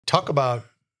talk about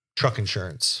truck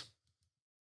insurance.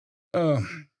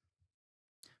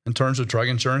 In terms of truck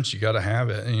insurance, you got to have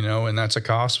it, and that's a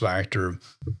cost factor.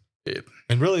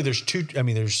 And really, there's two. I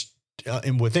mean,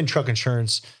 and within truck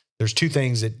insurance, there's two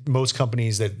things that most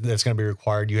companies that's going to be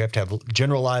required. You have to have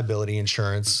general liability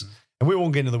insurance. Mm-hmm. And we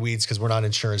won't get into the weeds because we're not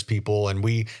insurance people. And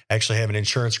we actually have an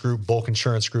insurance group, Bulk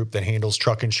Insurance Group, that handles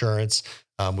truck insurance.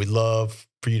 We'd love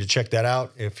for you to check that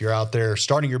out if you're out there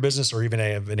starting your business or even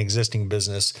have an existing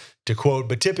business to quote.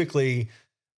 But typically,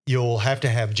 you'll have to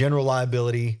have general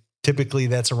liability. Typically,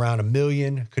 that's around $1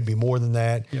 million, could be more than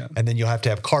that. Yeah. And then you'll have to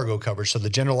have cargo coverage. So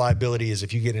the general liability is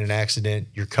if you get in an accident,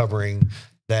 you're covering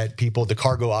that people. The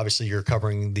cargo, obviously, you're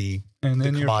covering the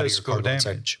your physical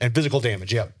damage. And physical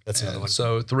damage, yeah. That's another one.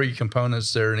 So 3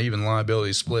 components there, and even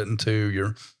liability split into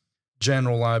your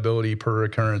general liability per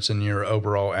occurrence and your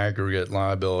overall aggregate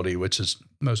liability, which is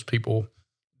most people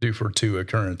do for 2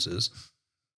 occurrences.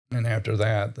 And after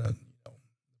that, the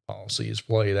policy is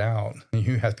played out.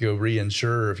 You have to go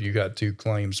reinsure if you got 2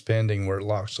 claims pending where it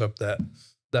locks up that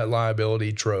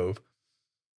liability trove.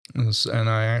 And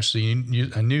I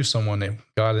knew someone that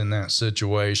got in that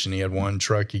situation. He had one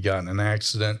truck. He got in an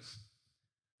accident.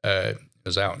 It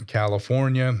was out in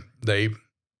California. They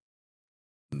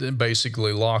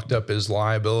basically locked up his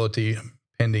liability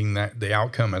pending the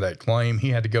outcome of that claim. He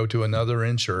had to go to another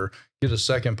insurer, get a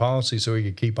second policy so he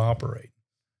could keep operating.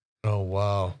 Oh,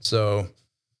 wow. So,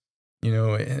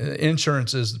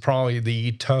 insurance is probably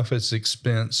the toughest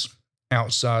expense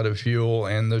outside of fuel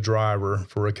and the driver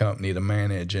for a company to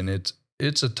manage. And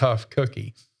it's a tough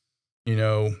cookie.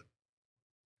 You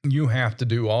have to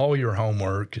do all your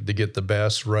homework to get the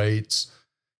best rates.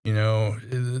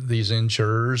 These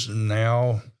insurers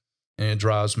now, and it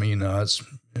drives me nuts.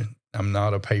 I'm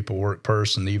not a paperwork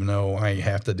person, even though I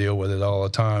have to deal with it all the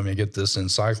time and get this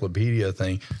encyclopedia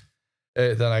thing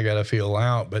that I got to fill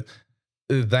out. But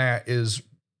that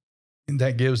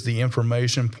gives the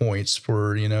information points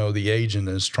for, the agent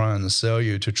is trying to sell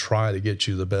you to try to get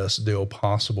you the best deal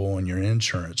possible on your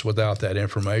insurance. Without that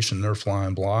information, they're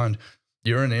flying blind.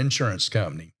 You're an insurance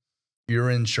company. You're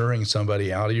insuring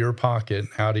somebody out of your pocket,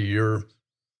 out of your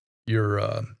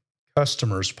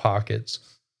customers' pockets,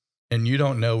 and you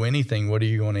don't know anything. What are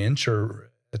you going to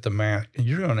insure at the max?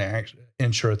 You're going to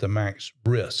insure at the max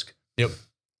risk. Yep.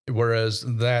 Whereas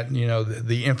that,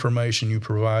 the information you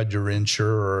provide your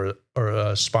insurer or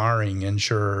aspiring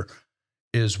insurer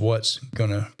is what's going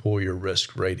to pull your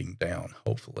risk rating down,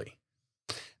 hopefully.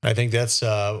 I think that's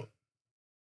what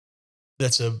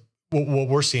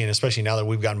we're seeing, especially now that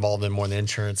we've got involved in more than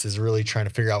insurance, is really trying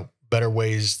to figure out better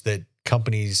ways that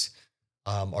companies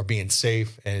are being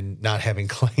safe and not having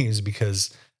claims.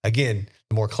 Because again,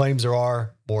 the more claims there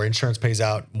are, more insurance pays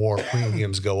out, more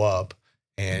premiums go up.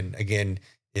 And again,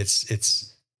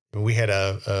 we had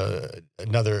a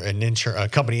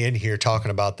company in here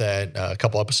talking about that a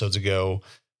couple episodes ago,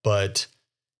 but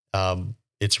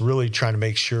it's really trying to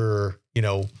make sure,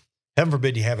 heaven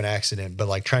forbid you have an accident, but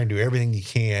like trying to do everything you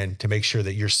can to make sure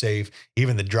that you're safe.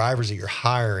 Even the drivers that you're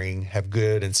hiring have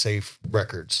good and safe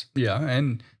records. Yeah.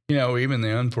 And, even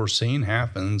the unforeseen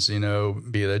happens,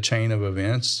 be it a chain of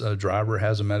events. A driver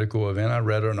has a medical event. I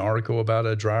read an article about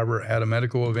a driver at a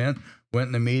medical event, went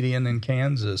in the median in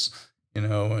Kansas.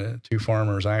 2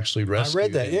 farmers actually rescued. I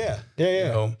read that. Yeah.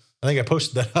 I think I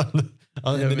posted that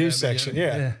on the news section.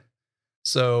 Yeah.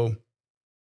 So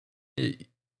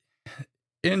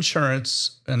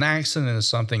insurance, an accident is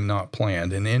something not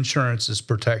planned, and insurance is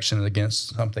protection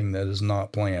against something that is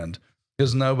not planned,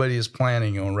 because nobody is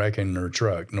planning on wrecking their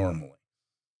truck normally.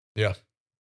 Yeah.